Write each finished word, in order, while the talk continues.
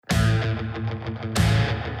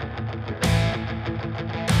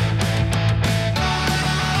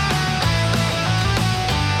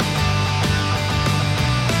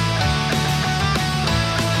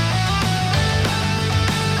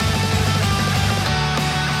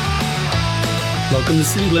Welcome to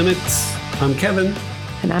City Limits. I'm Kevin.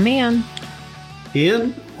 And I'm Ann.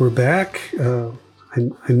 Ann, we're back.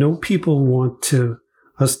 I know people want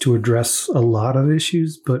us to address a lot of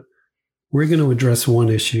issues, but we're going to address one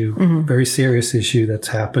issue, very serious issue that's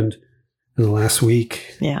happened in the last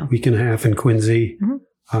week, week and a half in Quincy.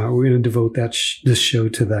 We're going to devote this show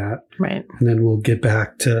to that. Right. And then we'll get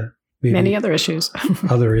back to maybe many other issues.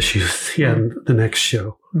 In the next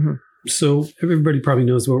show. So everybody probably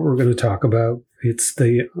knows what we're going to talk about. It's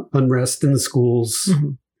the unrest in the schools,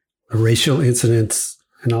 the racial incidents,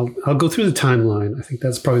 and I'll go through the timeline. I think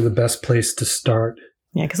that's probably the best place to start.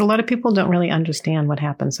 Yeah, because a lot of people don't really understand what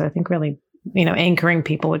happened. So I think really, anchoring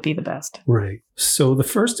people would be the best. Right. So the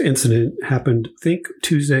first incident happened, I think,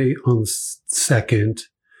 Tuesday on the 2nd.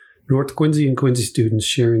 North Quincy and Quincy students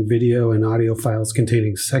sharing video and audio files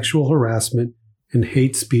containing sexual harassment and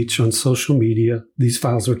hate speech on social media. These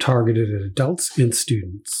files were targeted at adults and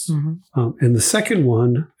students. And the second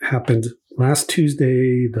one happened last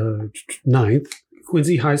Tuesday, the 9th.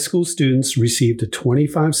 Quincy high school students received a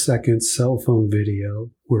 25-second cell phone video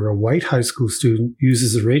where a white high school student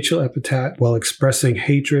uses a racial epithet while expressing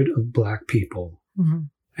hatred of Black people.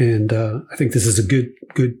 And I think this is a good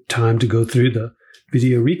time to go through the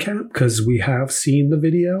video recap because we have seen the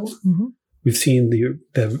video. We've seen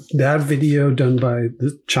that video done by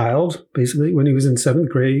the child, basically, when he was in 7th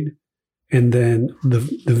grade, and then the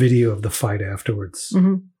video of the fight afterwards.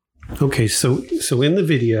 Okay, so in the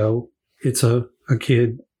video, it's a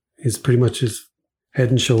kid is pretty much his head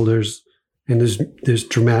and shoulders, and there's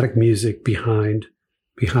dramatic music behind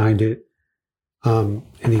it. And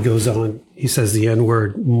he goes on, he says the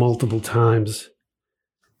N-word multiple times,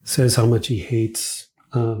 says how much he hates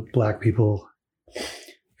Black people.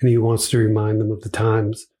 And he wants to remind them of the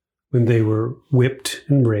times when they were whipped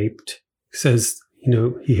and raped. He says,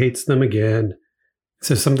 he hates them again. He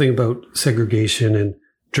says something about segregation and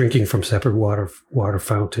drinking from separate water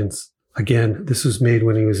fountains. Again, this was made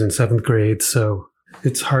when he was in 7th grade, so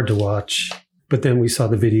it's hard to watch. But then we saw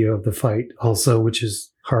the video of the fight also, which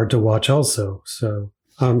is hard to watch also. So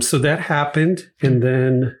that happened. And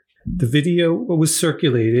then the video was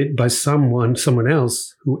circulated by someone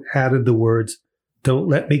else who added the words, "Don't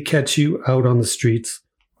let me catch you out on the streets,"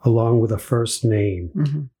 along with a first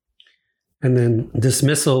name. And then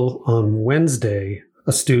dismissal on Wednesday,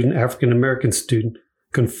 a student, African-American student,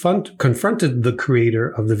 confronted the creator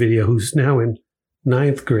of the video, who's now in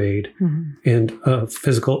 9th grade, and a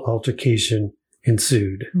physical altercation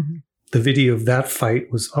ensued. The video of that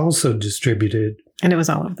fight was also distributed. And it was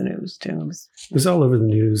all over the news, too. It was all over the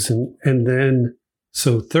news. And then,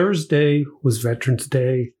 so Thursday was Veterans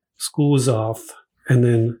Day. School was off. And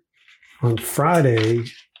then on Friday,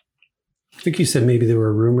 I think you said maybe there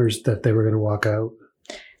were rumors that they were going to walk out.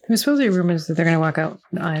 There were supposed to be rumors that they're going to walk out.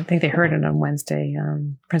 I think they heard it on Wednesday.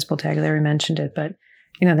 Principal Tagliari mentioned it, but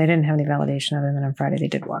they didn't have any validation other than on Friday they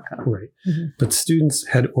did walk out. Right. But students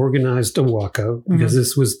had organized a walkout because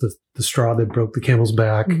this was the straw that broke the camel's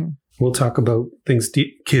back. We'll talk about things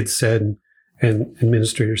kids said and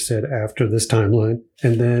administrators said after this timeline.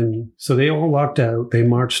 And then, so they all walked out. They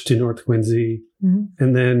marched to North Quincy.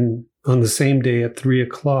 And then on the same day at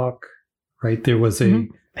 3:00, right, there was a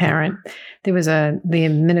parent. There was the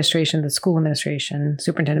school administration,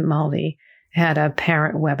 Superintendent Mulvey, had a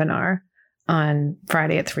parent webinar on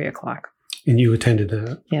Friday at 3:00. And you attended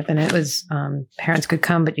that? Yep. And it was, parents could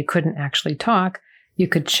come, but you couldn't actually talk. You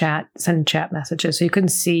could send chat messages. So you couldn't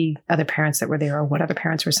see other parents that were there or what other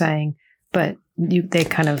parents were saying. But they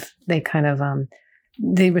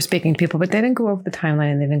were speaking to people, but they didn't go over the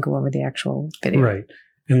timeline and they didn't go over the actual video. Right.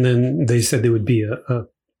 And then they said there would be a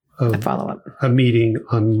follow-up, a meeting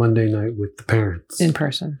on Monday night with the parents. In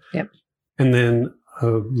person. Yep. And then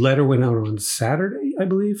a letter went out on Saturday, I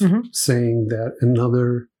believe, saying that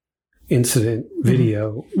another incident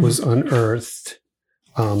video was unearthed.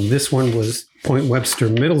 This one was Point Webster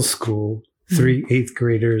Middle School. 3 8th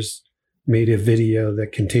graders made a video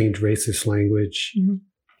that contained racist language.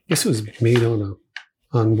 This was made on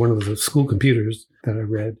one of the school computers that I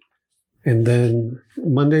read. And then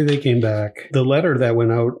Monday they came back. The letter that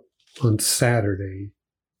went out on Saturday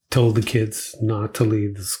told the kids not to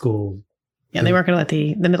leave the school. Yeah, they weren't going to let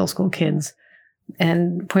the middle school kids,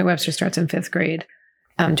 and Point Webster starts in 5th grade,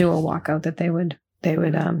 do a walkout that they would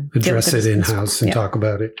address it in-house and talk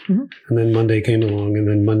about it. And then Monday came along, and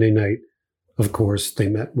then Monday night, of course, they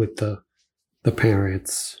met with the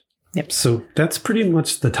parents. Yep. So that's pretty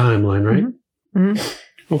much the timeline, right?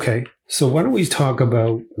 Okay. So why don't we talked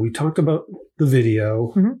about the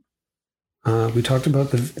video. We talked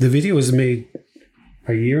about the video was made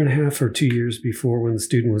a year and a half or 2 years before when the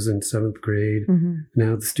student was in 7th grade. Mm-hmm.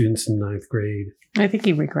 Now the student's in 9th grade. I think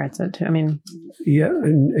he regrets it too. I mean, yeah,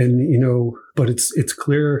 and but it's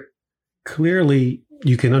clearly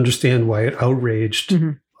you can understand why it outraged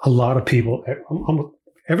a lot of people.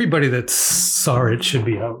 Everybody that saw it should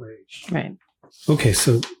be outraged. Right. Okay,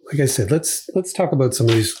 so like I said, let's talk about some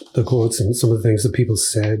of the quotes and some of the things that people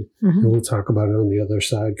said, and we'll talk about it on the other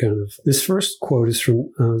side. Kind of. This first quote is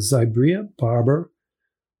from Zybria Barber,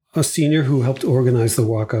 a senior who helped organize the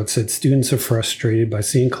walkout. Said students are frustrated by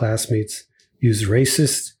seeing classmates use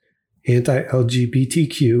racist,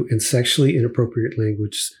 anti-LGBTQ, and sexually inappropriate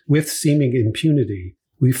language with seeming impunity.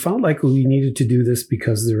 We felt like we needed to do this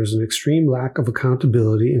because there is an extreme lack of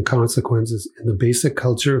accountability and consequences in the basic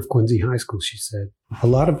culture of Quincy High School, she said. A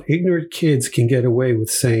lot of ignorant kids can get away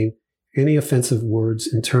with saying any offensive words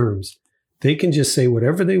and terms. They can just say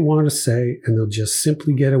whatever they want to say, and they'll just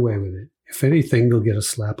simply get away with it. If anything, they'll get a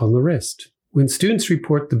slap on the wrist. When students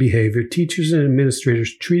report the behavior, teachers and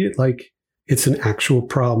administrators treat it like it's an actual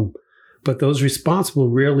problem, but those responsible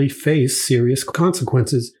rarely face serious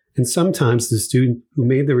consequences, and sometimes the student who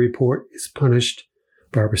made the report is punished,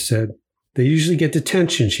 Barbara said. They usually get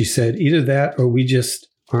detention, she said. Either that or we just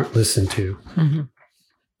aren't listened to. Mm-hmm.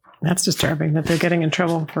 That's disturbing that they're getting in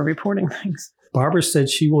trouble for reporting things. Barbara said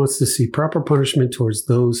she wants to see proper punishment towards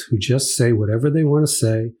those who just say whatever they want to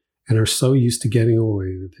say and are so used to getting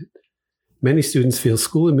away with it. Many students feel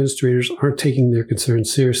school administrators aren't taking their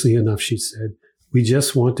concerns seriously enough, she said. We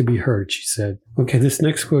just want to be heard, she said. Okay, this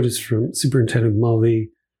next quote is from Superintendent Mulvey.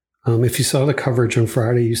 If you saw the coverage on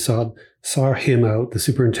Friday, you saw him out, the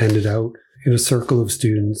superintendent out, in a circle of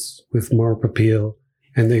students with Maura Papil,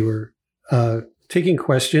 and they were taking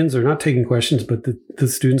questions, or not taking questions, but the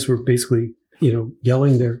students were basically,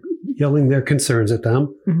 yelling their concerns at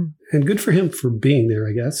them. Mm-hmm. And good for him for being there,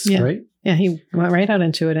 I guess, right? Yeah, he went right out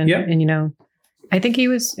into it, and I think he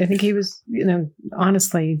was,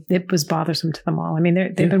 honestly, it was bothersome to them all. I mean,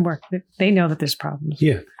 they've been working. They know that there's problems.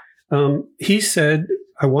 Yeah. He said,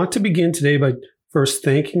 I want to begin today by first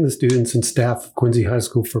thanking the students and staff of Quincy High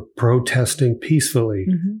School for protesting peacefully,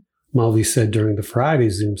 Mulvey said during the Friday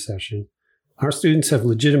Zoom session. Our students have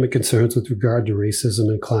legitimate concerns with regard to racism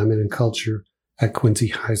and climate and culture at Quincy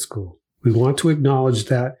High School. We want to acknowledge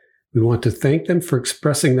that. We want to thank them for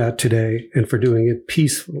expressing that today and for doing it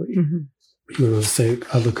peacefully. He went on to say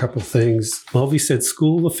other couple things. Mulvey said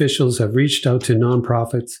school officials have reached out to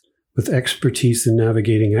nonprofits with expertise in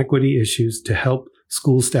navigating equity issues to help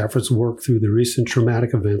school staffers work through the recent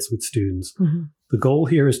traumatic events with students. The goal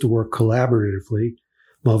here is to work collaboratively,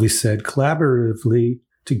 Mulvey said, collaboratively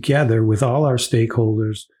together with all our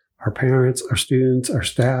stakeholders, our parents, our students, our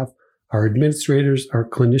staff, our administrators, our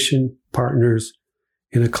clinician partners,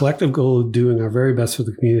 in a collective goal of doing our very best for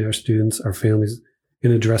the community, our students, our families,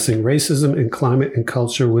 in addressing racism and climate and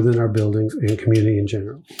culture within our buildings and community in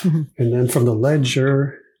general. And then from the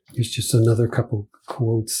Ledger, it's just another couple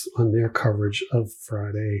quotes on their coverage of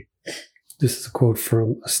Friday. This is a quote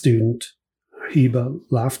from a student, Hiba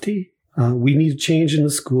Lafty. We need change in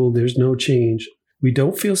the school. There's no change. We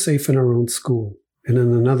don't feel safe in our own school. And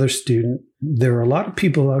then another student, there are a lot of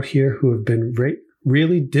people out here who have been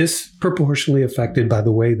really disproportionately affected by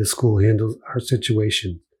the way the school handles our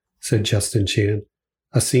situation, said Justin Chan,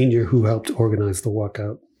 a senior who helped organize the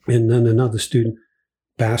walkout. And then another student,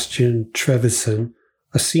 Bastian Trevison,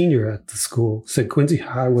 a senior at the school, said Quincy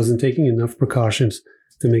High wasn't taking enough precautions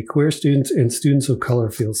to make queer students and students of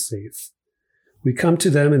color feel safe. We come to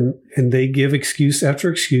them and they give excuse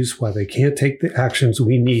after excuse why they can't take the actions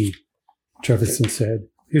we need, Trevison said.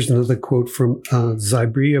 Here's another quote from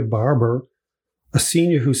Zybria Barber, a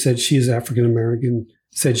senior who said she is African American,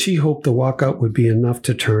 said she hoped the walkout would be enough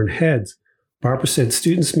to turn heads. Barbara said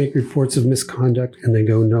students make reports of misconduct and they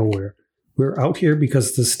go nowhere. We're out here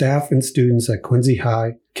because the staff and students at Quincy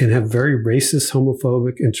High can have very racist,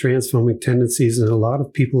 homophobic, and transphobic tendencies, and a lot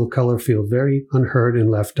of people of color feel very unheard and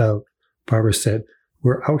left out, Barbara said.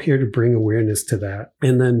 We're out here to bring awareness to that.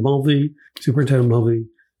 And then Mulvey, Superintendent Mulvey,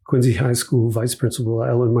 Quincy High School Vice Principal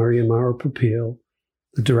Ellen Murray and Maura Papil,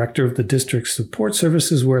 the director of the district's support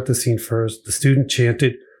services, were at the scene first. The student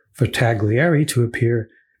chanted for Taglieri to appear,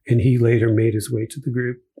 and he later made his way to the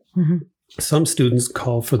group. Some students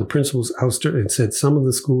called for the principal's ouster and said some of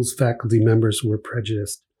the school's faculty members were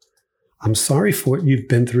prejudiced. I'm sorry for what you've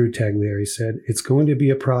been through, Taglieri said. It's going to be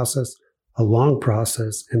a process, a long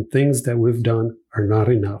process, and things that we've done are not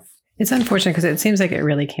enough. It's unfortunate because it seems like it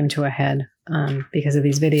really came to a head because of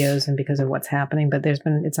these videos and because of what's happening. But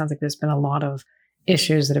it sounds like there's been a lot of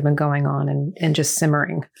issues that have been going on and just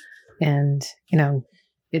simmering. And,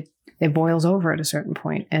 it boils over at a certain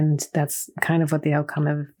point. And that's kind of what the outcome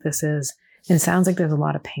of this is. And it sounds like there's a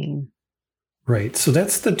lot of pain. Right. So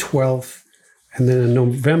that's the 12th. And then on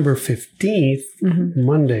November 15th,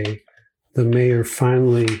 Monday, the mayor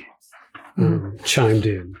finally chimed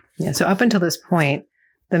in. Yeah. So up until this point,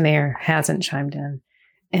 the mayor hasn't chimed in.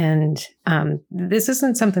 And this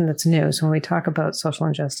isn't something that's new. So when we talk about social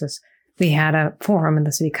injustice, we had a forum in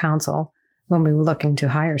the city council when we were looking to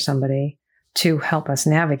hire somebody to help us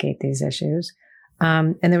navigate these issues.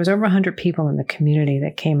 And there was over 100 people in the community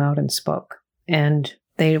that came out and spoke. And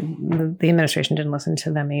the administration didn't listen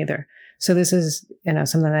to them either. So this is,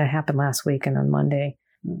 something that happened last week. And on Monday,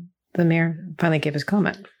 the mayor finally gave his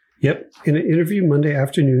comment. Yep. In an interview Monday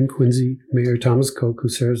afternoon, Quincy Mayor Thomas Koch, who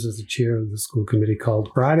serves as the chair of the school committee,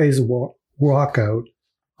 called Friday's walkout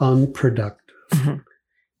unproductive.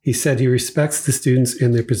 He said he respects the students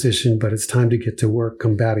in their position, but it's time to get to work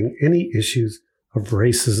combating any issues of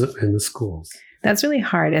racism in the schools. That's really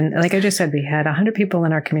hard. And like I just said, we had 100 people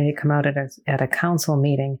in our community come out at a council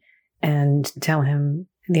meeting and tell him,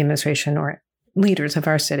 the administration or leaders of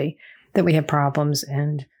our city, that we have problems.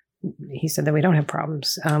 And he said that we don't have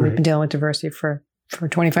problems. We've been dealing with diversity for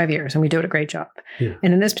 25 years and we do it a great job. Yeah.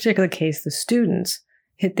 And in this particular case, the students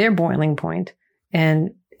hit their boiling point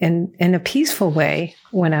and in a peaceful way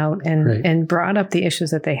went out and brought up the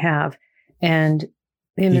issues that they have. And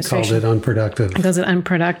the administration, he called it unproductive. He calls it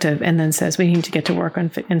unproductive and then says we need to get to work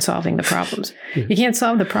on solving the problems. You can't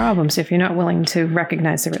solve the problems if you're not willing to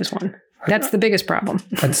recognize there is one. That's the biggest problem.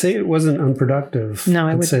 I'd say it wasn't unproductive. No,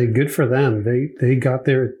 I'd say good for them. They got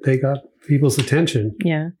people's attention.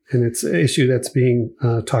 Yeah. And it's an issue that's being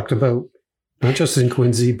talked about, not just in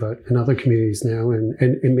Quincy, but in other communities now. And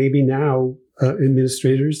maybe now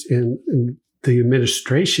administrators and the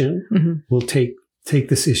administration will take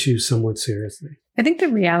this issue somewhat seriously. I think the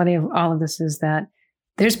reality of all of this is that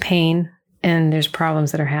there's pain and there's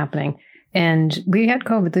problems that are happening. And we had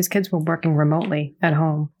COVID. These kids were working remotely at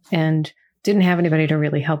home and didn't have anybody to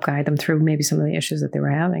really help guide them through maybe some of the issues that they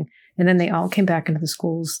were having. And then they all came back into the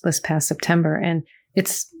schools this past September. And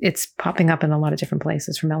it's popping up in a lot of different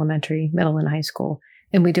places, from elementary, middle, and high school.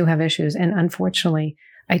 And we do have issues. And unfortunately,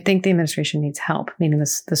 I think the administration needs help, meaning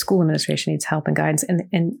the school administration needs help and guidance.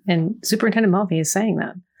 And Superintendent Mulvey is saying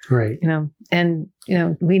that. Right.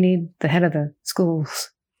 We need the head of the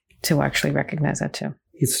schools to actually recognize that too.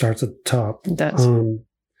 It starts at the top. It does.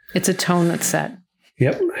 It's a tone that's set.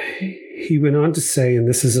 Yep. He went on to say, and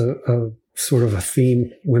this is a sort of a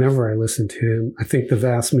theme whenever I listen to him, I think the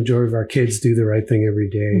vast majority of our kids do the right thing every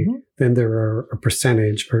day. Then there are a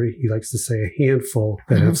percentage, or he likes to say a handful,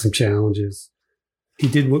 that have some challenges. He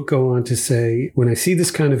did go on to say, when I see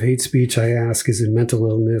this kind of hate speech, I ask, is it mental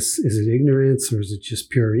illness? Is it ignorance? Or is it just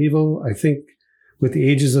pure evil? I think with the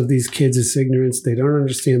ages of these kids, it's ignorance. They don't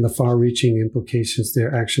understand the far-reaching implications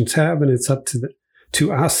their actions have, and it's up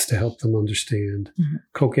to us to help them understand.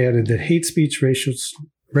 Koch added that hate speech,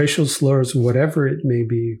 racial slurs, whatever it may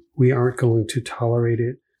be, we aren't going to tolerate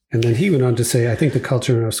it. And then he went on to say, I think the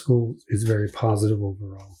culture in our school is very positive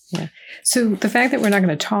overall. Yeah. So the fact that we're not going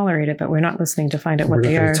to tolerate it, but we're not listening to find out what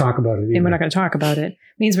they are, we're not going to talk about it either. And we're not going to talk about it,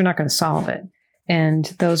 means we're not going to solve it. And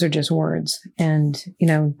those are just words. And,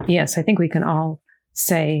 yes, I think we can all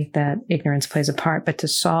say that ignorance plays a part, but to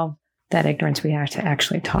solve that ignorance, we have to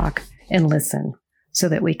actually talk and listen so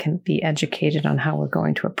that we can be educated on how we're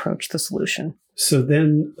going to approach the solution. So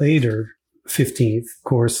then later, 15th, of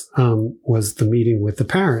course, was the meeting with the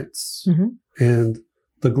parents. And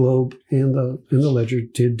the Globe and the Ledger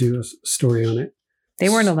did do a story on it. They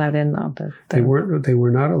weren't allowed in, though. They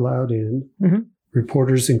were not allowed in.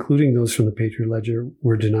 Reporters, including those from the Patriot Ledger,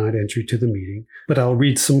 were denied entry to the meeting. But I'll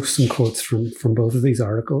read some quotes from both of these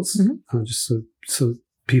articles, just so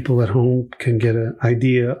people at home can get an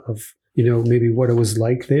idea of, maybe what it was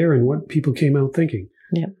like there and what people came out thinking.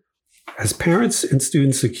 Yeah. As parents and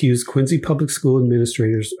students accuse Quincy Public School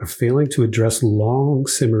administrators of failing to address long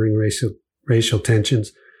simmering racial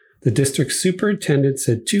tensions, the district superintendent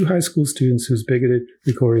said 2 high school students whose bigoted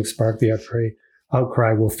recording sparked the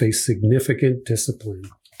outcry will face significant discipline.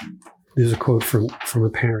 There's a quote from a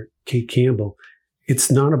parent, Kate Campbell.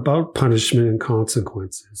 It's not about punishment and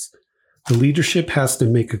consequences. The leadership has to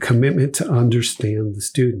make a commitment to understand the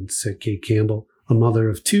students, said Kate Campbell, a mother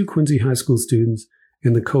of 2 Quincy High School students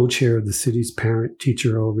and the co-chair of the city's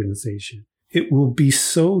parent-teacher organization. It will be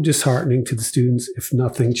so disheartening to the students if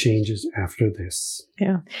nothing changes after this.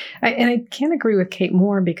 Yeah. I can't agree with Kate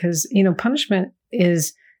more because, punishment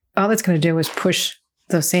is, all it's going to do is push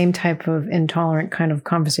the same type of intolerant kind of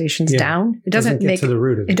conversations down. It doesn't get to the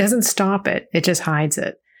root of it. It doesn't stop it. It just hides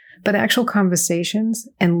it. But actual conversations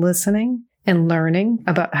and listening and learning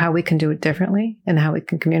about how we can do it differently and how we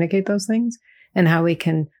can communicate those things and how we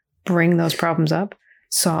can bring those problems up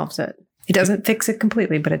solves it. It doesn't fix it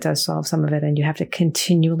completely, but it does solve some of it. And you have to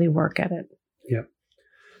continually work at it. Yep.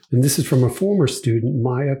 And this is from a former student,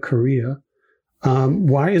 Maya Korea.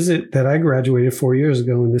 Why is it that I graduated 4 years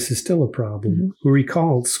ago and this is still a problem? Mm-hmm. Who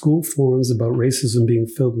recalled school forums about racism being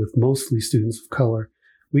filled with mostly students of color.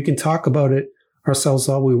 We can talk about it ourselves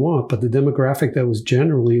all we want, but the demographic that was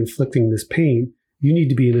generally inflicting this pain, you need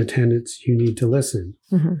to be in attendance, you need to listen.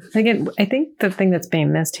 Mm-hmm. Again, I think the thing that's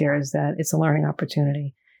being missed here is that it's a learning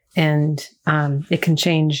opportunity. And it can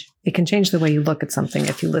change the way you look at something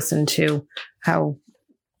if you listen to how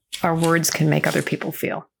our words can make other people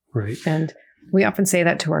feel. Right. And we often say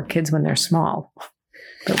that to our kids when they're small,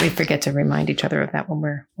 but we forget to remind each other of that when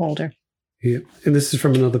we're older. Yeah. And this is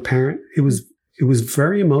from another parent. It was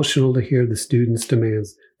very emotional to hear the students'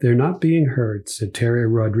 demands. They're not being heard, said Terry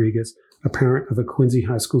Rodriguez, a parent of a Quincy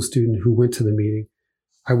High School student who went to the meeting.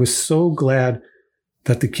 I was so glad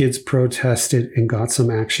that the kids protested and got some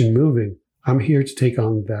action moving. I'm here to take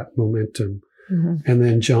on that momentum. Mm-hmm. And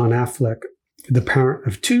then John Affleck, the parent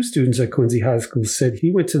of 2 students at Quincy High School, said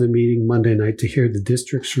he went to the meeting Monday night to hear the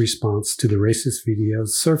district's response to the racist videos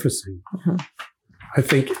surfacing. Mm-hmm. I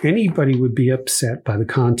think anybody would be upset by the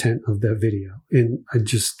content of that video. And I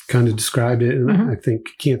just kind of described it. And mm-hmm. I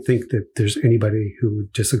can't think that there's anybody who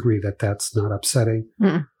would disagree that that's not upsetting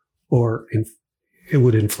or it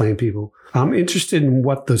would inflame people. I'm interested in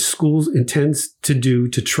what the school intends to do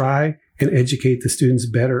to try and educate the students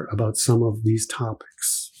better about some of these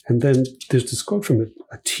topics. And then there's this quote from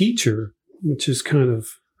a teacher, which is kind of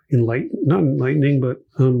not enlightening, but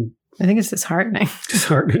I think it's disheartening.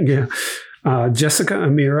 Disheartening, yeah. Jessica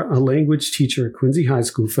Amira, a language teacher at Quincy High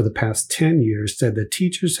School for the past 10 years, said that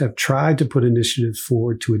teachers have tried to put initiatives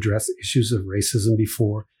forward to address issues of racism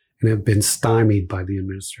before and have been stymied by the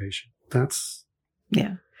administration.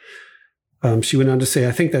 Yeah. She went on to say,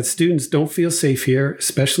 I think that students don't feel safe here,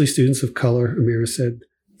 especially students of color, Amira said.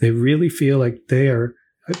 They really feel like they are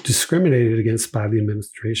discriminated against by the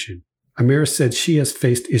administration. Amira said she has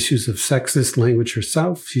faced issues of sexist language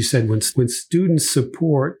herself. She said when students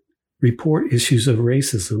report issues of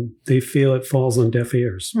racism, they feel it falls on deaf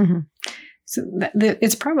ears. Mm-hmm. So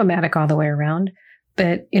it's problematic all the way around.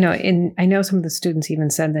 But, I know some of the students even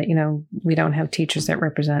said that, we don't have teachers that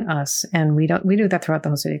represent us. And we do that throughout the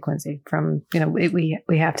whole city of Quincy from,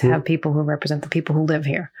 we have to have people who represent the people who live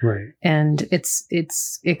here. Right. And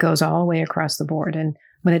it goes all the way across the board. And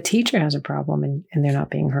when a teacher has a problem and they're not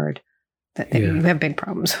being heard, you have big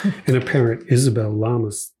problems. And a parent, Isabel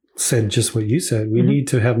Lamas, said just what you said. We need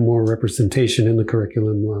to have more representation in the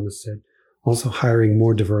curriculum, Lamas said. Also hiring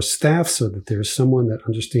more diverse staff so that there's someone that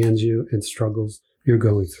understands you and struggles you're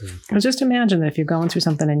going through. Well, just imagine that if you're going through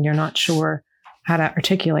something and you're not sure how to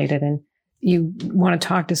articulate it and you want to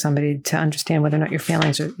talk to somebody to understand whether or not your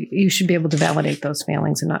feelings are, you should be able to validate those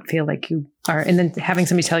feelings and not feel like you are, and then having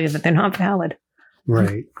somebody tell you that they're not valid.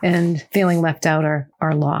 Right. And feeling left out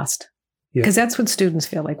or lost. Because that's what students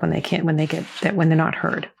feel like when they're not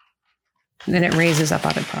heard. And then it raises up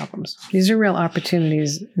other problems. These are real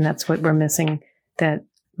opportunities, and that's what we're missing, that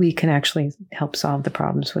we can actually help solve the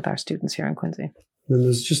problems with our students here in Quincy. Then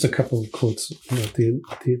there's just a couple of quotes about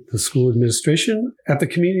the school administration. At the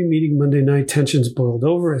community meeting Monday night, tensions boiled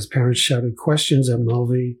over as parents shouted questions at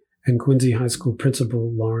Mulvey and Quincy High School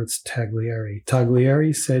principal Lawrence Taglieri.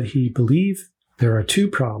 Taglieri said he believed there are 2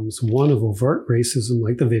 problems, one of overt racism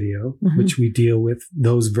like the video, which we deal with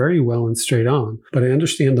those very well and straight on, but I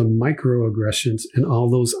understand the microaggressions and all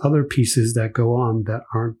those other pieces that go on that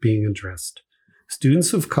aren't being addressed.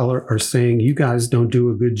 Students of color are saying, you guys don't do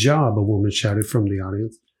a good job, a woman shouted from the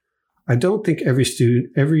audience. I don't think every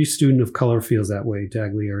student of color feels that way,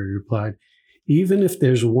 Taglieri replied. Even if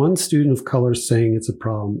there's one student of color saying it's a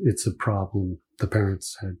problem, the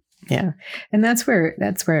parents said. Yeah. And that's where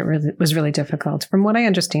it really was really difficult. From what I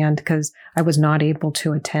understand, because I was not able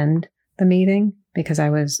to attend the meeting because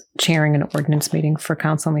I was chairing an ordinance meeting for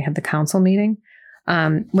council and we had the council meeting.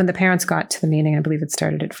 When the parents got to the meeting, I believe it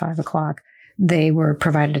started at 5:00, they were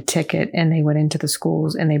provided a ticket and they went into the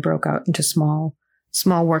schools and they broke out into small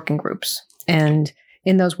working groups. And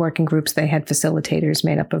in those working groups, they had facilitators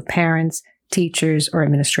made up of parents, teachers, or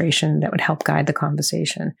administration that would help guide the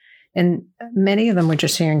conversation. And many of them were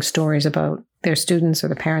just sharing stories about their students, or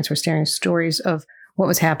the parents were sharing stories of what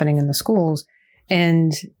was happening in the schools.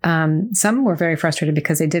 And some were very frustrated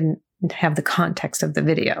because they didn't have the context of the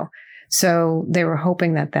video. So they were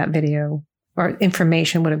hoping that video or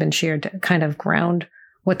information would have been shared to kind of ground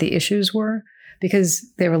what the issues were, because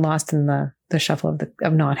they were lost in the the shuffle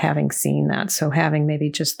of not having seen that. So having maybe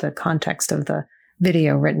just the context of the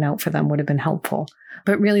video written out for them would have been helpful.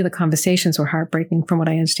 But really, the conversations were heartbreaking, from what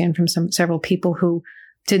I understand from several people who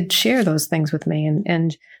did share those things with me,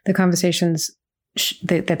 and the conversations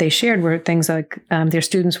that they shared were things like their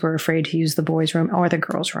students were afraid to use the boys' room or the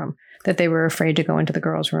girls' room, that they were afraid to go into the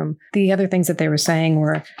girls' room. The other things that they were saying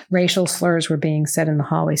were racial slurs were being said in the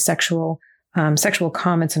hallway, sexual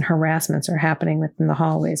comments and harassments are happening within the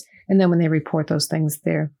hallways. And then when they report those things,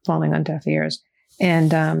 they're falling on deaf ears.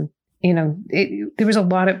 And, there was a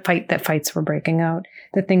lot of fights were breaking out,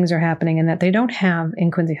 that things are happening, and that they don't have in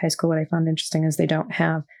Quincy High School. What I found interesting is they don't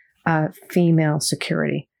have female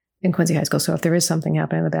security in Quincy High School. So if there is something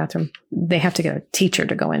happening in the bathroom, they have to get a teacher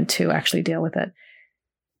to go in to actually deal with it.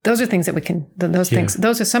 Those are things that we can,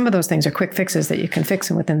 some of those things are quick fixes that you can fix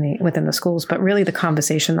within the schools, but really the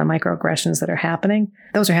conversation, the microaggressions that are happening,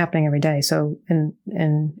 those are happening every day. So, and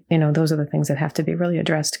those are the things that have to be really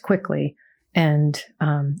addressed quickly and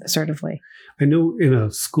assertively. I know in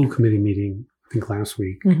a school committee meeting, I think last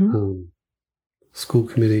week, school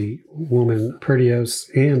committee woman Perdios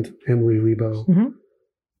and Emily Lebo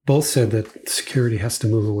both said that security has to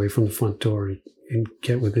move away from the front door and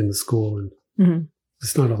get within the school, and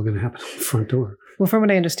it's not all going to happen at the front door. Well, from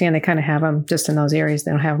what I understand, they kind of have them just in those areas.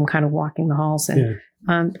 They don't have them kind of walking the halls, and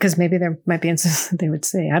because maybe there might be instances that they would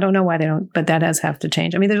see. I don't know why they don't, but that does have to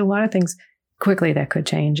change. I mean, there's a lot of things quickly that could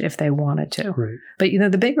change if they wanted to. Right. But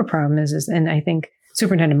the bigger problem is, and I think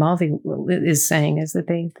Superintendent Mulvey is saying, is that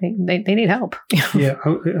they need help. Yeah,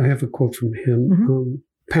 I have a quote from him.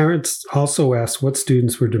 Parents also asked what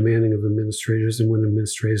students were demanding of administrators and when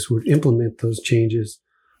administrators would implement those changes.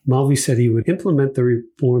 Mulvey said he would implement the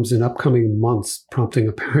reforms in upcoming months, prompting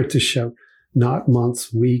a parent to shout, "Not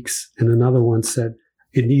months, weeks." And another one said,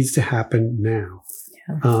 "It needs to happen now."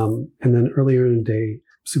 Yeah. And then earlier in the day,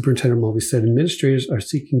 Superintendent Mulvey said administrators are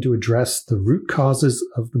seeking to address the root causes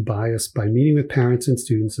of the bias by meeting with parents and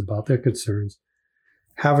students about their concerns,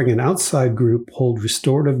 having an outside group hold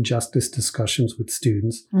restorative justice discussions with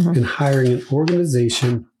students, and hiring an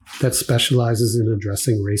organization that specializes in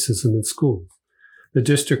addressing racism in schools. The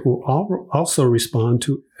district will also respond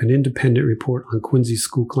to an independent report on Quincy's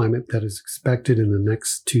school climate that is expected in the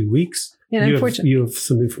next 2 weeks. And you have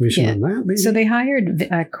some information on that, maybe? So they hired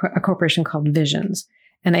a corporation called Visions,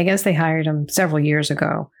 and I guess they hired them several years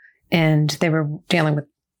ago, and they were dealing with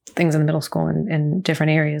things in the middle school and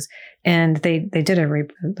different areas. And they did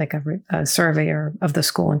a survey of the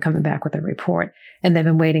school and coming back with a report. And they've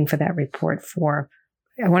been waiting for that report for,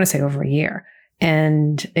 I want to say, over a year.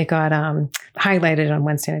 And it got highlighted on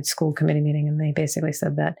Wednesday night school committee meeting. And they basically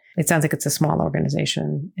said that it sounds like it's a small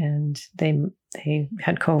organization and they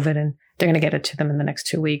had COVID and they're going to get it to them in the next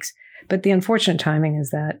 2 weeks. But the unfortunate timing is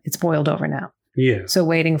that it's boiled over now. Yeah. So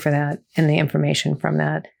waiting for that and the information from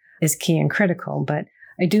that is key and critical. But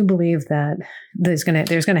I do believe that there's going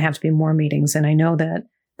to have to be more meetings. And I know that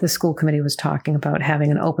the school committee was talking about having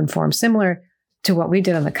an open forum similar to what we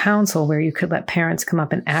did on the council, where you could let parents come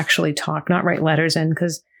up and actually talk, not write letters in,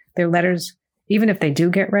 because their letters, even if they do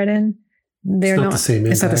get read in, they're not the same.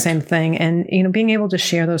 It's not the same thing. And, being able to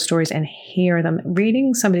share those stories and hear them,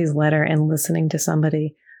 reading somebody's letter and listening to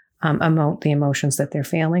somebody emote the emotions that they're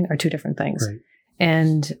feeling are two different things. Right.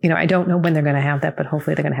 And, I don't know when they're going to have that, but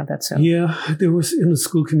hopefully they're going to have that soon. Yeah, there was in the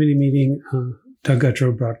school committee meeting, Doug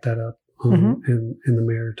Guttrow brought that up, and the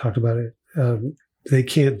mayor talked about it. They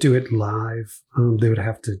can't do it live. They would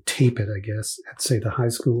have to tape it, I guess, at, say, the high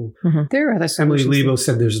school. There are other solutions. Emily Lebo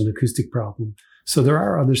said there's an acoustic problem. So there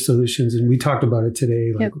are other solutions, and we talked about it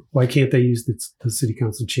today. Like, why can't they use the city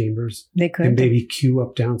council chambers? They could. And maybe queue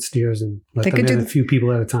up downstairs and let them in a few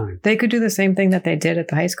people at a time. They could do the same thing that they did at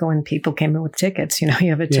the high school when people came in with tickets. You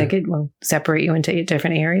have a ticket, we'll separate you into 8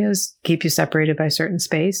 different areas, keep you separated by a certain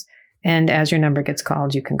space. And as your number gets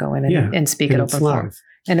called, you can go in and speak at open forum.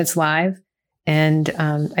 And it's live. And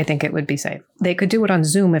I think it would be safe. They could do it on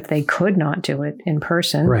Zoom if they could not do it in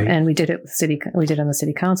person. Right. And we did it on the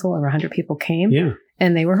city council. Over 100 people came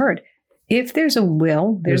and they were heard. If there's a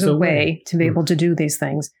will, there's a way to be able to do these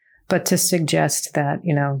things. But to suggest that,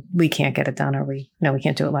 we can't get it done or we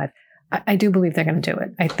can't do it live. I do believe they're going to do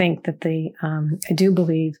it. I think that I do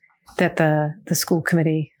believe that the school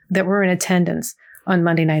committee that were in attendance on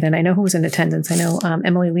Monday night, and I know who was in attendance. I know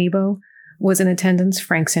Emily Lebo was in attendance.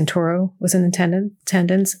 Frank Santoro was in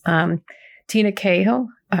attendance. Tina Cahill,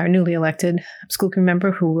 our newly elected school committee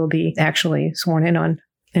member, who will be actually sworn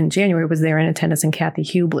in January, was there in attendance, and Kathy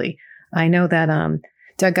Hubley. I know that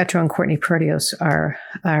Doug Guttrow and Courtney Perdios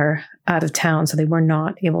are out of town, so they were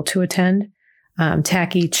not able to attend.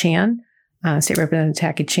 Tacky Chan, State Representative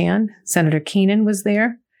Tacky Chan, Senator Keenan was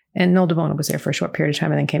there, And Noel DeBona was there for a short period of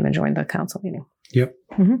time and then came and joined the council meeting. Yep.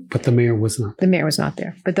 But the mayor was not. The mayor was not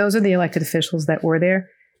there. But those are the elected officials that were there.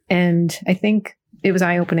 And I think it was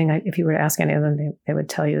eye-opening. If you were to ask any of them, they would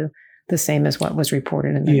tell you the same as what was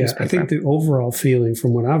reported in the newspaper. I think the overall feeling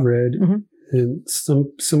from what I've read, and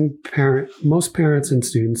most parents and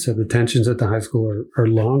students said the tensions at the high school are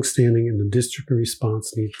long-standing and the district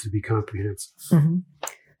response needs to be comprehensive.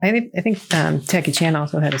 I think Techie Chan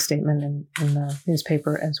also had a statement in the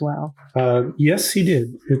newspaper as well. Yes, he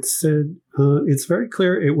did. It said, it's very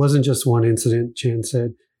clear it wasn't just one incident, Chan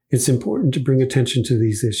said. It's important to bring attention to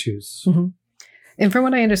these issues. And from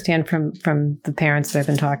what I understand from the parents that I've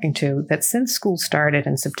been talking to, that since school started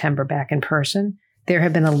in September back in person, there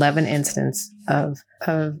have been 11 incidents of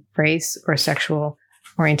race or sexual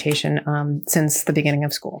orientation since the beginning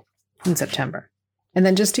of school in September. And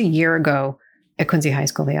then just a year ago, at Quincy High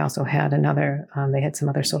School, they also had they had some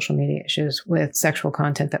other social media issues with sexual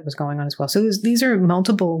content that was going on as well. So these are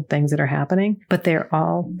multiple things that are happening, but they're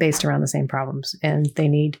all based around the same problems and they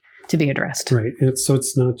need to be addressed. Right. So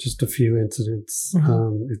it's not just a few incidents.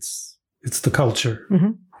 It's the culture.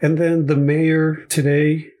 And then the mayor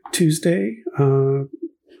today, Tuesday,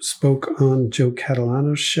 spoke on Joe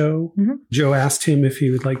Catalano's show. Joe asked him if he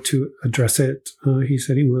would like to address it. He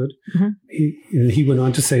said he would. He went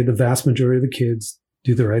on to say the vast majority of the kids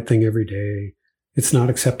do the right thing every day. It's not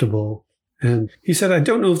acceptable. And he said, I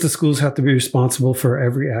don't know if the schools have to be responsible for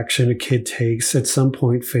every action a kid takes. At some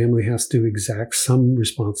point, family has to exact some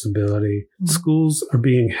responsibility. Schools are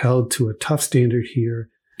being held to a tough standard here.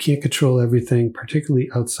 Can't control everything, particularly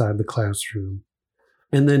outside the classroom.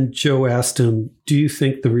 And then Joe asked him, do you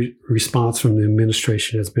think the response from the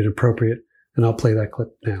administration has been appropriate? And I'll play that clip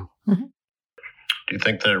now. Do you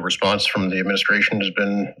think the response from the administration has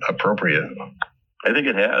been appropriate? I think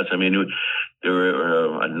it has. I mean, there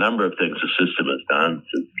are a number of things the system has done.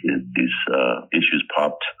 These issues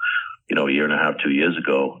popped, a year and a half, 2 years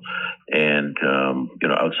ago. And,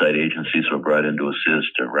 outside agencies were brought in to assist.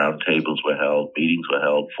 Round tables were held, meetings were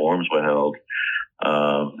held, forums were held.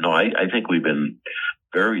 I think we've been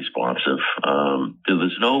very responsive.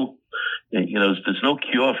 There's no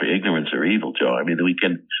cure for ignorance or evil, Joe. I mean, we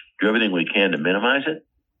can do everything we can to minimize it,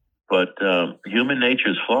 but human nature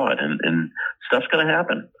is flawed, and stuff's going to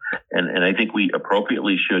happen. And I think we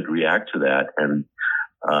appropriately should react to that and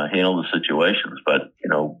handle the situations. But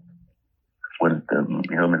when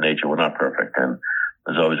human nature, we're not perfect, and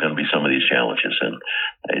there's always going to be some of these challenges. And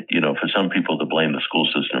for some people to blame the school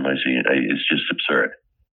system, it's just absurd.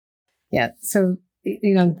 Yeah. So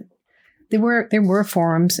there were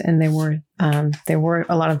forums, and there were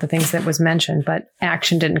a lot of the things that was mentioned, but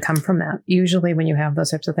action didn't come from that. Usually, when you have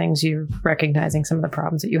those types of things, you're recognizing some of the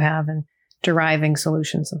problems that you have and deriving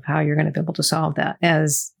solutions of how you're going to be able to solve that.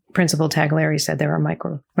 As Principal Taglieri said, there are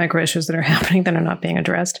micro issues that are happening that are not being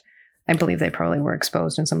addressed. I believe they probably were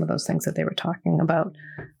exposed in some of those things that they were talking about.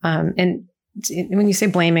 And when you say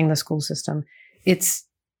blaming the school system, it's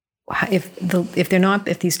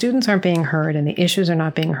if these students aren't being heard and the issues are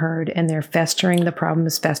not being heard and they're festering, the problem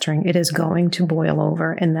is festering, it is going to boil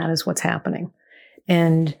over, and that is what's happening.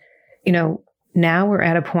 And now we're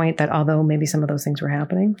at a point that although maybe some of those things were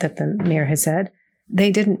happening that the mayor has said, they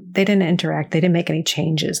didn't interact, they didn't make any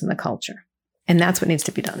changes in the culture, and that's what needs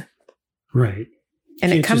to be done. Right.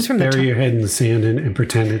 And it comes from the bury your head in the sand and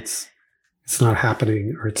pretend it's not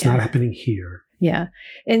happening, or it's not happening here. Yeah.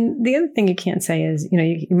 And the other thing you can't say is,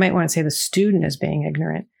 you might want to say the student is being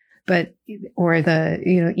ignorant, or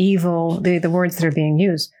the, evil, the words that are being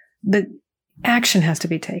used, but action has to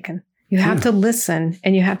be taken. You have to listen,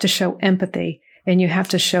 and you have to show empathy, and you have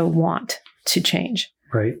to show want to change.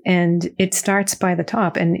 Right. And it starts by the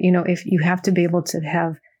top. And, if you have to be able to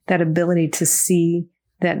have that ability to see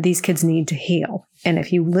that these kids need to heal. And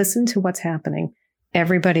if you listen to what's happening,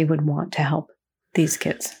 everybody would want to help these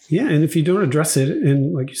kids. Yeah. And if you don't address it,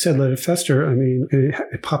 and like you said, let it fester, I mean,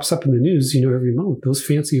 it pops up in the news, every month. Those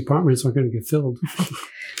fancy apartments aren't going to get filled.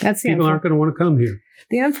 That's People aren't going to want to come here.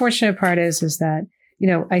 The unfortunate part is that,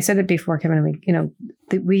 I said it before, Kevin,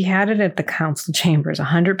 we had it at the council chambers.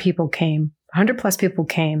 100 plus people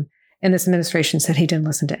came, and this administration said he didn't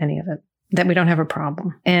listen to any of it, that we don't have a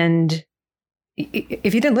problem. And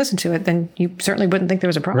if you didn't listen to it, then you certainly wouldn't think there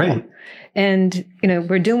was a problem. Right. And,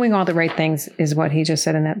 we're doing all the right things is what he just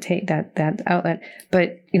said in that outlet.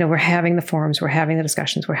 But, we're having the forums, we're having the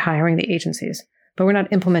discussions, we're hiring the agencies, but we're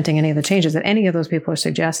not implementing any of the changes that any of those people are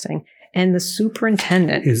suggesting. And the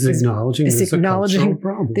superintendent is acknowledging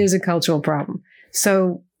there's a cultural problem.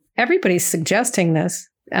 So everybody's suggesting this,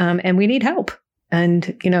 and we need help.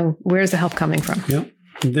 And, where's the help coming from? Yep.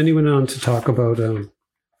 And then he went on to talk about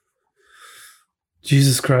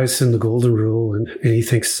Jesus Christ and the Golden Rule, and he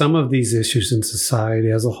thinks some of these issues in society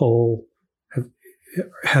as a whole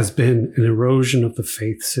has been an erosion of the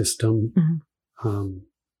faith system.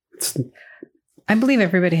 I believe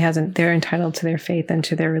everybody they're entitled to their faith and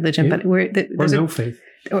to their religion, but faith.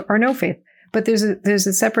 Or no faith. But there's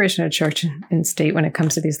a separation of church and state when it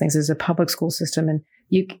comes to these things. There's a public school system, and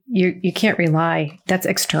you can't rely. That's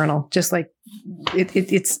external. Just like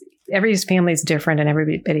it's every family is different, and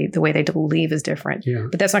everybody the way they believe is different. Yeah.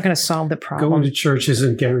 But that's not going to solve the problem. Going to church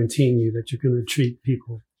isn't guaranteeing you that you're going to treat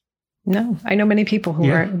people. No, I know many people who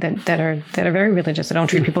are very religious that don't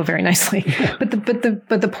treat people very nicely. Yeah. But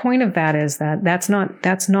the point of that is that that's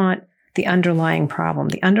not the underlying problem.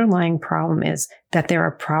 The underlying problem is that there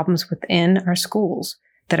are problems within our schools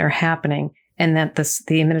that are happening, and that the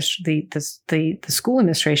school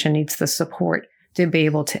administration needs the support to be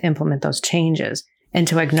able to implement those changes and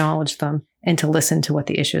to acknowledge them and to listen to what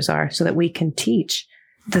the issues are, so that we can teach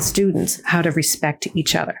the students how to respect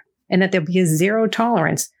each other, and that there'll be a zero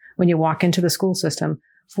tolerance when you walk into the school system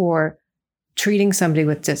for treating somebody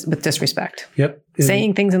with disrespect. Yep.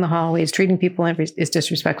 Saying things in the hallways, treating people is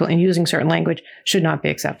disrespectful, and using certain language should not be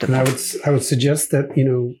acceptable. And I would suggest that,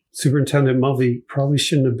 Superintendent Mulvey probably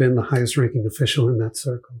shouldn't have been the highest ranking official in that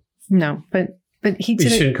circle. No, but he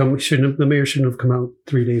did. The mayor shouldn't have come out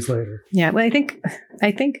 3 days later. Yeah, well, I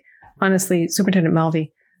think honestly, Superintendent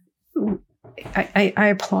Mulvey, I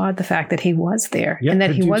applaud the fact that he was there and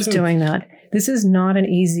that he was doing that. This is not an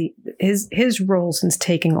easy, his role since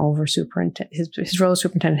taking over his role as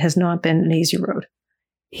superintendent has not been an easy road.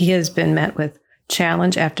 He has been met with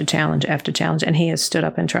challenge after challenge after challenge, and he has stood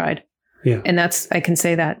up and tried. Yeah. And I can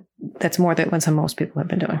say that's more than what most people have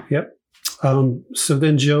been doing. Yep. So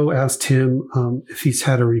then Joe asked him if he's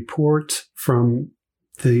had a report from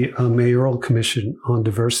the mayoral commission on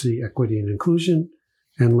diversity, equity, and inclusion.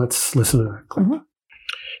 And let's listen to that clip. Mm-hmm.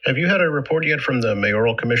 Have you had a report yet from the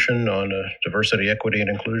mayoral commission on diversity, equity, and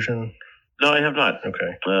inclusion? No, I have not.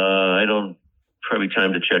 Okay. I don't probably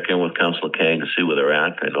time to check in with Councillor Kang to see where they're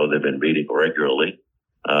at. I know they've been meeting regularly,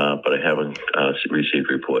 but I haven't received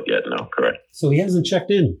a report yet. No, correct. So he hasn't checked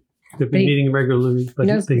in. They've been meeting regularly, but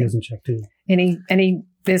he hasn't checked in. And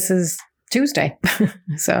this is Tuesday.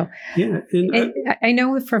 So yeah. And I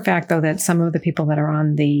know for a fact, though, that some of the people that are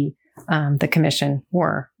on the commission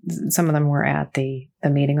some of them were at the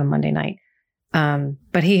meeting on Monday night.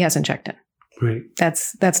 But he hasn't checked in. Right.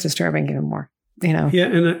 That's disturbing even more, Yeah.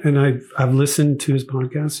 And I've listened to his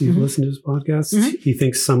podcast. You've listened to his podcast. Mm-hmm. He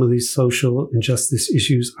thinks some of these social injustice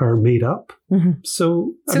issues are made up. Mm-hmm.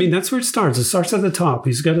 So, I mean, that's where it starts. It starts at the top.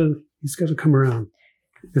 He's got to come around.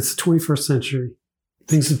 It's the 21st century.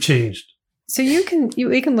 Things have changed. So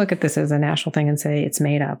we can look at this as a national thing and say it's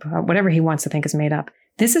made up. Whatever he wants to think is made up.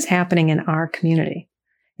 This is happening in our community.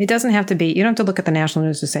 It doesn't have to be, you don't have to look at the national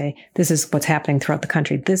news to say this is what's happening throughout the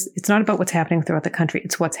country. It's not about what's happening throughout the country.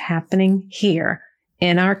 It's what's happening here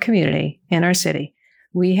in our community, in our city.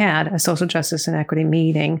 We had a social justice and equity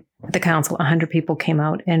meeting at the council. 100 people came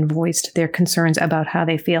out and voiced their concerns about how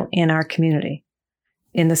they feel in our community,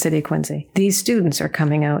 in the city of Quincy. These students are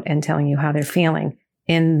coming out and telling you how they're feeling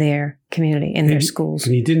in their community, in their schools.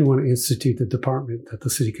 And he didn't want to institute the department that the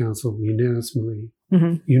city council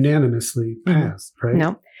unanimously passed, right?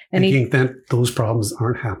 No. And thinking that those problems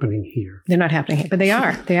aren't happening here. They're not happening here, but they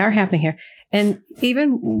are. They are happening here. And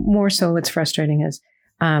even more so, what's frustrating is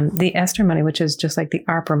the ESTER money, which is just like the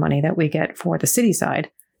ARPA money that we get for the city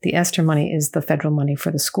side. The ESTER money is the federal money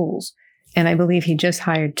for the schools. And I believe he just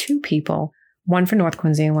hired 2 people, one for North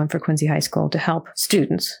Quincy and one for Quincy High School, to help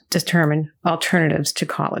students determine alternatives to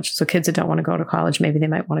college. So kids that don't want to go to college, maybe they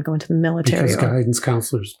might want to go into the military. Because guidance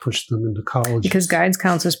counselors push them into colleges. Because guidance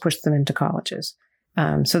counselors push them into colleges.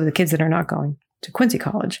 So the kids that are not going to Quincy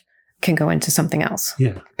College can go into something else.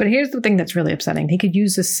 Yeah. But here's the thing that's really upsetting. He could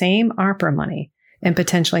use the same ARPA money and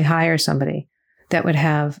potentially hire somebody that would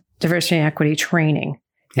have diversity and equity training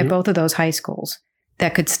at both of those high schools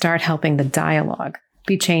that could start helping the dialogue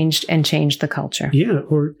be changed and change the culture. Yeah.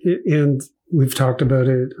 And we've talked about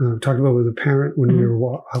it, with a parent when we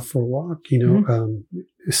were out for a walk,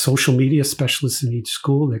 social media specialists in each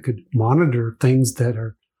school that could monitor things that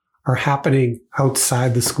are happening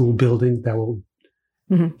outside the school building that will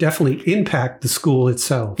definitely impact the school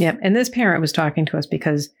itself. Yep. And this parent was talking to us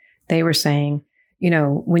because they were saying,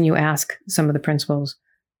 when you ask some of the principals,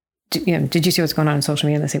 did you see what's going on social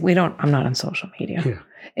media? And they say, I'm not on social media. Yeah.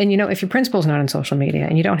 And if your principal's not on social media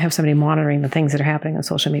and you don't have somebody monitoring the things that are happening on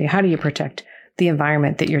social media, how do you protect the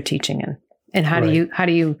environment that you're teaching in? And how do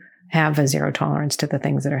you have a zero tolerance to the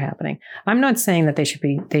things that are happening? I'm not saying that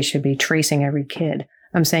they should be tracing every kid.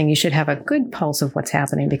 I'm saying you should have a good pulse of what's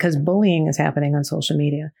happening, because bullying is happening on social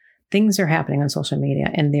media. Things are happening on social media,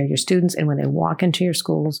 and they're your students. And when they walk into your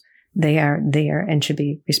schools, they are there and should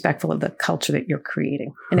be respectful of the culture that you're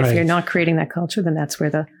creating. And if you're not creating that culture, then that's where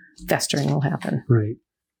the festering will happen. Right.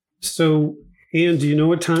 So, Anne, do you know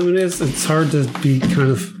what time it is? It's hard to be kind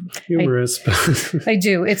of humorous, but I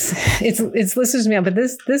do. It's listeners to me, but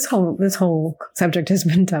this whole subject has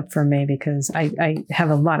been tough for me because I have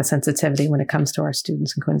a lot of sensitivity when it comes to our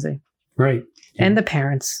students in Quincy. Right. And the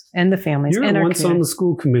parents and the families. You were once on the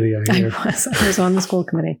school committee, I hear. I was on the school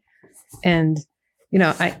committee. And,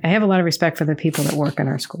 I have a lot of respect for the people that work in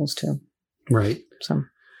our schools too. Right.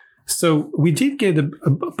 So we did get a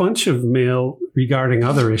bunch of mail regarding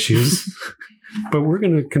other issues, but we're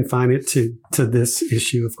going to confine it to this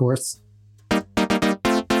issue, of course.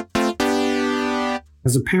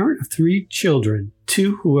 As a parent of 3 children,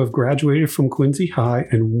 2 who have graduated from Quincy High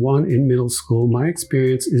and 1 in middle school, my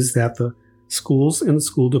experience is that the schools and the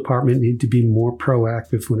school department need to be more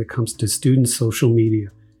proactive when it comes to students' social media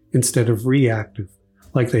instead of reactive,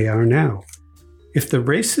 like they are now. If the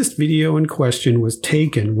racist video in question was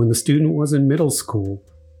taken when the student was in middle school,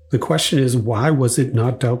 the question is, why was it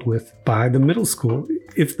not dealt with by the middle school?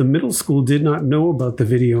 If the middle school did not know about the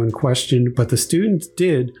video in question, but the students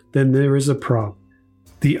did, then there is a problem.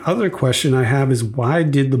 The other question I have is, why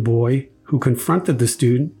did the boy who confronted the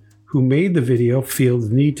student who made the video feel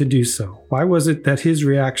the need to do so? Why was it that his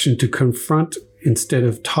reaction to confront instead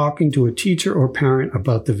of talking to a teacher or parent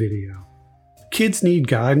about the video? Kids need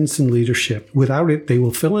guidance and leadership. Without it, they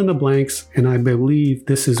will fill in the blanks, and I believe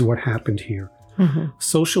this is what happened here. Mm-hmm.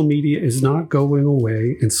 Social media is not going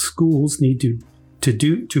away, and schools need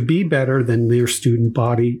to be better than their student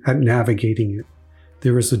body at navigating it.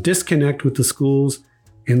 There is a disconnect with the schools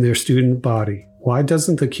and their student body. Why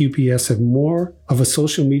doesn't the QPS have more of a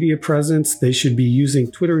social media presence? They should be using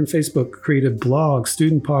Twitter and Facebook, creative blogs,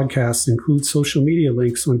 student podcasts, include social media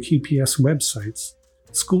links on QPS websites.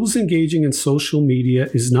 Schools engaging in social media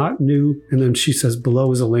is not new. And then she says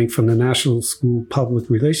below is a link from the National School Public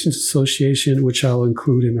Relations Association, which I'll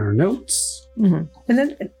include in our notes. Mm-hmm. And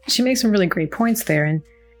then she makes some really great points there. And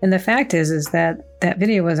the fact is that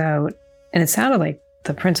video was out, and it sounded like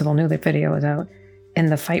the principal knew the video was out,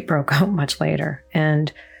 and the fight broke out much later.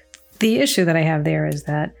 And the issue that I have there is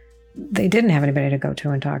that they didn't have anybody to go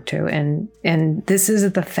to and talk to. And this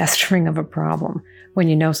is the festering of a problem when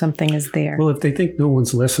you know something is there. Well, if they think no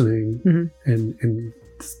one's listening, mm-hmm. and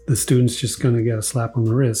the student's just going to get a slap on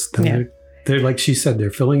the wrist, then they're like she said, they're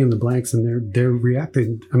filling in the blanks and they're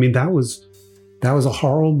reacting. I mean, that was a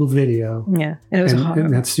horrible video. Yeah, and it was horrible.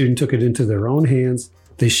 And that student took it into their own hands.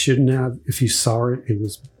 They shouldn't have. If you saw it, it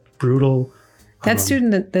was brutal. That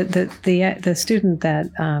student, the student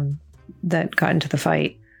that got into the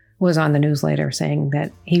fight, was on the news later saying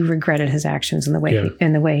that he regretted his actions and the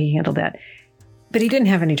way he handled that. But he didn't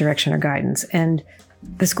have any direction or guidance. And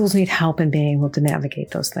the schools need help in being able to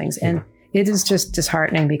navigate those things. And it is just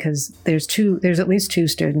disheartening because there's at least 2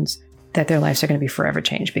 students that their lives are going to be forever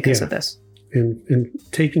changed because of this. And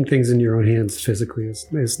taking things in your own hands physically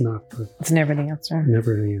is not it's never the answer.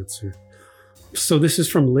 Never the answer. So this is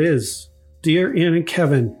from Liz. Dear Ann and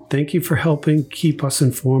Kevin, thank you for helping keep us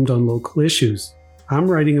informed on local issues. I'm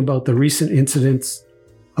writing about the recent incidents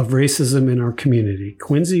of racism in our community.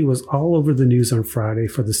 Quincy was all over the news on Friday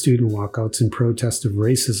for the student walkouts in protest of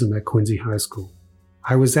racism at Quincy High School.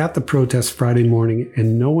 I was at the protest Friday morning,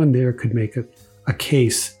 and no one there could make a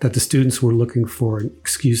case that the students were looking for an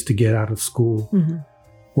excuse to get out of school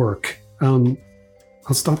work. I'll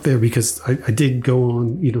stop there because I did go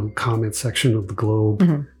on, comment section of the Globe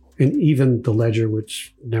and even the Ledger,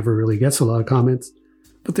 which never really gets a lot of comments.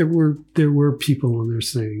 But there were people on there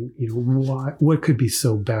saying, what could be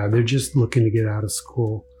so bad? They're just looking to get out of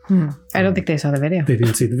school. I don't think they saw the video. They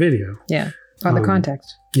didn't see the video. Yeah. Or the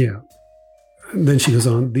context. Yeah. And then she goes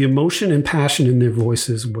on, the emotion and passion in their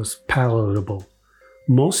voices was palatable.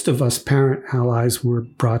 Most of us parent allies were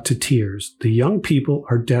brought to tears. The young people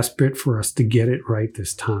are desperate for us to get it right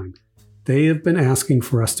this time. They have been asking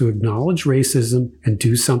for us to acknowledge racism and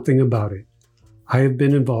do something about it. I have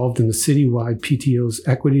been involved in the citywide PTO's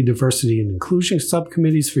Equity, Diversity, and Inclusion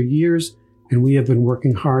subcommittees for years, and we have been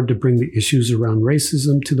working hard to bring the issues around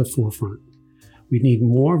racism to the forefront. We need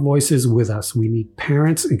more voices with us. We need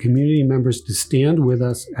parents and community members to stand with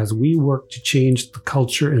us as we work to change the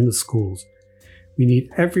culture in the schools. We need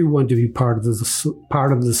everyone to be part of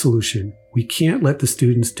the solution. We can't let the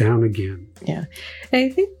students down again. Yeah. And I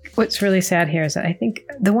think what's really sad here is that I think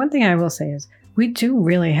the one thing I will say is we do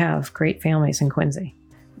really have great families in Quincy.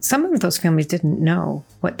 Some of those families didn't know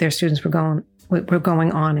what their students were were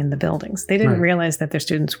going on in the buildings. They didn't realize that their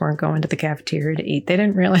students weren't going to the cafeteria to eat. They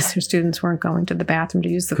didn't realize their students weren't going to the bathroom to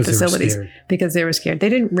use the facilities because they were scared. They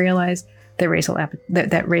didn't realize that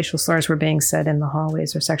racial slurs were being said in the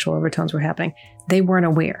hallways or sexual overtones were happening. They weren't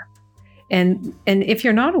aware. And if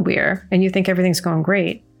you're not aware and you think everything's going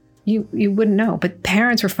great, you wouldn't know. But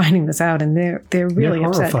parents were finding this out, and they're really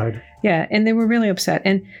upset. Horrified. Yeah, and they were really upset.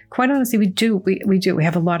 And quite honestly, we do. We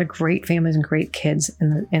have a lot of great families and great kids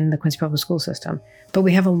in the Quincy Public School system, but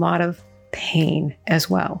we have a lot of pain as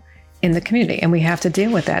well in the community, and we have to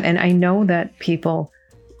deal with that. And I know that people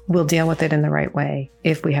will deal with it in the right way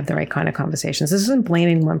if we have the right kind of conversations. This isn't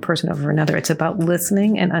blaming one person over another. It's about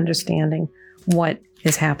listening and understanding what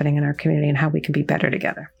is happening in our community and how we can be better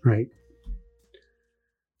together. Right.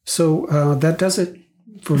 So that does it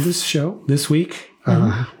for this show this week.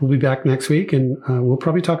 We'll be back next week, and we'll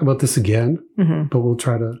probably talk about this again, but we'll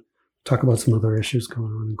try to talk about some other issues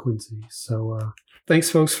going on in Quincy. So thanks,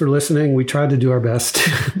 folks, for listening. We tried to do our best.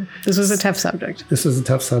 This was a tough subject. This was a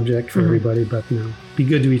tough subject for everybody, but be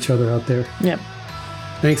good to each other out there. Yep.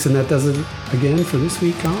 Thanks, and that does it again for this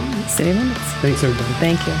week on City Limits. Thanks, everybody.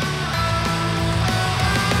 Thank you.